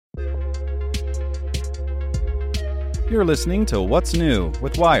You're listening to What's New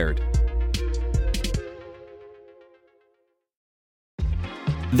with Wired.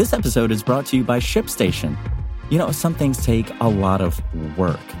 This episode is brought to you by ShipStation. You know, some things take a lot of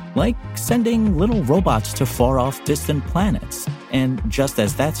work, like sending little robots to far-off distant planets. And just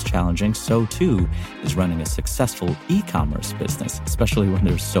as that's challenging, so too is running a successful e-commerce business, especially when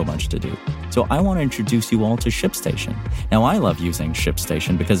there's so much to do. So I want to introduce you all to ShipStation. Now, I love using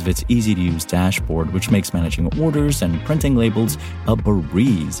ShipStation because of its easy-to-use dashboard, which makes managing orders and printing labels a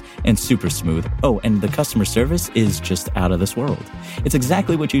breeze and super smooth. Oh, and the customer service is just out of this world. It's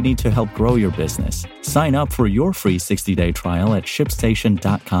exactly what you need to help grow your business. Sign up for your free 60-day trial at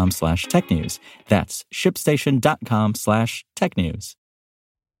shipstation.com/technews. That's shipstation.com/technews.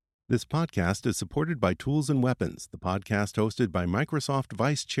 This podcast is supported by Tools and Weapons, the podcast hosted by Microsoft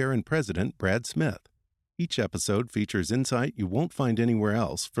Vice Chair and President Brad Smith. Each episode features insight you won't find anywhere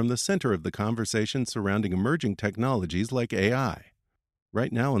else from the center of the conversation surrounding emerging technologies like AI.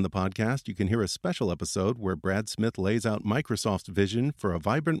 Right now on the podcast, you can hear a special episode where Brad Smith lays out Microsoft's vision for a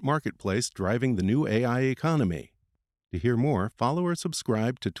vibrant marketplace driving the new AI economy. To hear more, follow or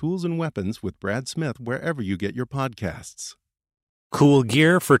subscribe to Tools and Weapons with Brad Smith wherever you get your podcasts. Cool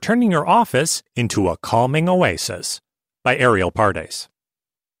gear for turning your office into a calming oasis by Ariel Pardes.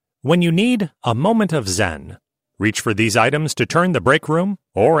 When you need a moment of zen, reach for these items to turn the break room,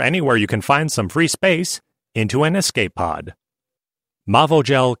 or anywhere you can find some free space, into an escape pod.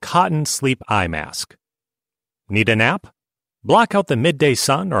 Mavogel Cotton Sleep Eye Mask. Need a nap? Block out the midday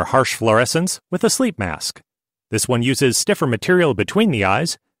sun or harsh fluorescents with a sleep mask. This one uses stiffer material between the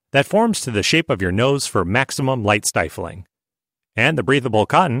eyes that forms to the shape of your nose for maximum light stifling. And the breathable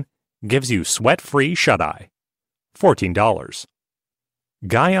cotton gives you sweat-free shut-eye. $14.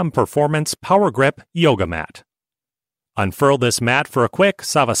 Gaiam Performance Power Grip Yoga Mat. Unfurl this mat for a quick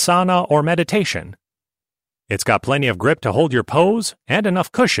savasana or meditation. It's got plenty of grip to hold your pose and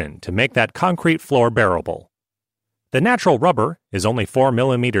enough cushion to make that concrete floor bearable. The natural rubber is only 4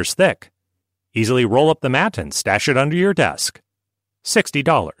 millimeters thick. Easily roll up the mat and stash it under your desk.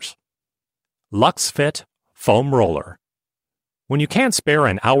 $60. LuxFit Foam Roller. When you can't spare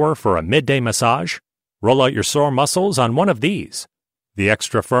an hour for a midday massage, roll out your sore muscles on one of these. The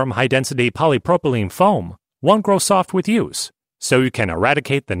extra firm high-density polypropylene foam won't grow soft with use, so you can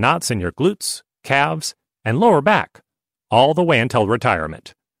eradicate the knots in your glutes, calves, and lower back, all the way until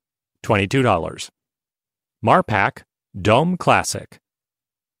retirement. $22. Marpac Dome Classic.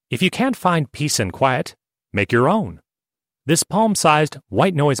 If you can't find peace and quiet, make your own. This palm-sized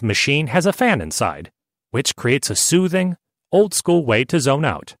white noise machine has a fan inside, which creates a soothing, old-school way to zone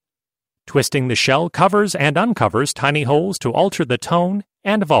out. Twisting the shell covers and uncovers tiny holes to alter the tone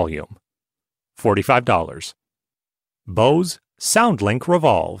and volume. $45. Bose SoundLink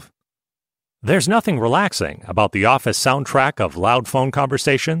Revolve. There's nothing relaxing about the office soundtrack of loud phone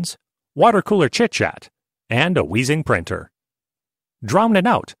conversations, water cooler chit-chat, and a wheezing printer. Drown it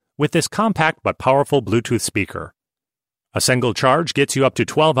out with this compact but powerful Bluetooth speaker. A single charge gets you up to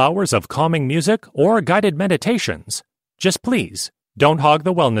 12 hours of calming music or guided meditations. Just please, don't hog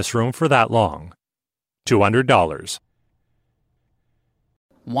the wellness room for that long. $200.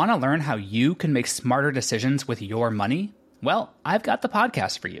 Want to learn how you can make smarter decisions with your money? Well, I've got the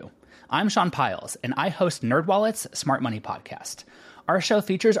podcast for you. I'm Sean Piles, and I host NerdWallet's Smart Money Podcast. Our show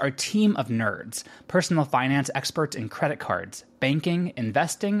features our team of nerds, personal finance experts in credit cards, banking,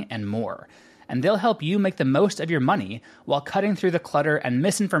 investing, and more. And they'll help you make the most of your money while cutting through the clutter and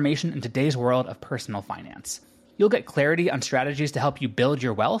misinformation in today's world of personal finance. You'll get clarity on strategies to help you build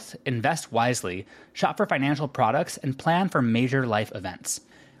your wealth, invest wisely, shop for financial products, and plan for major life events.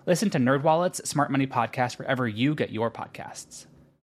 Listen to NerdWallet's Smart Money Podcast wherever you get your podcasts.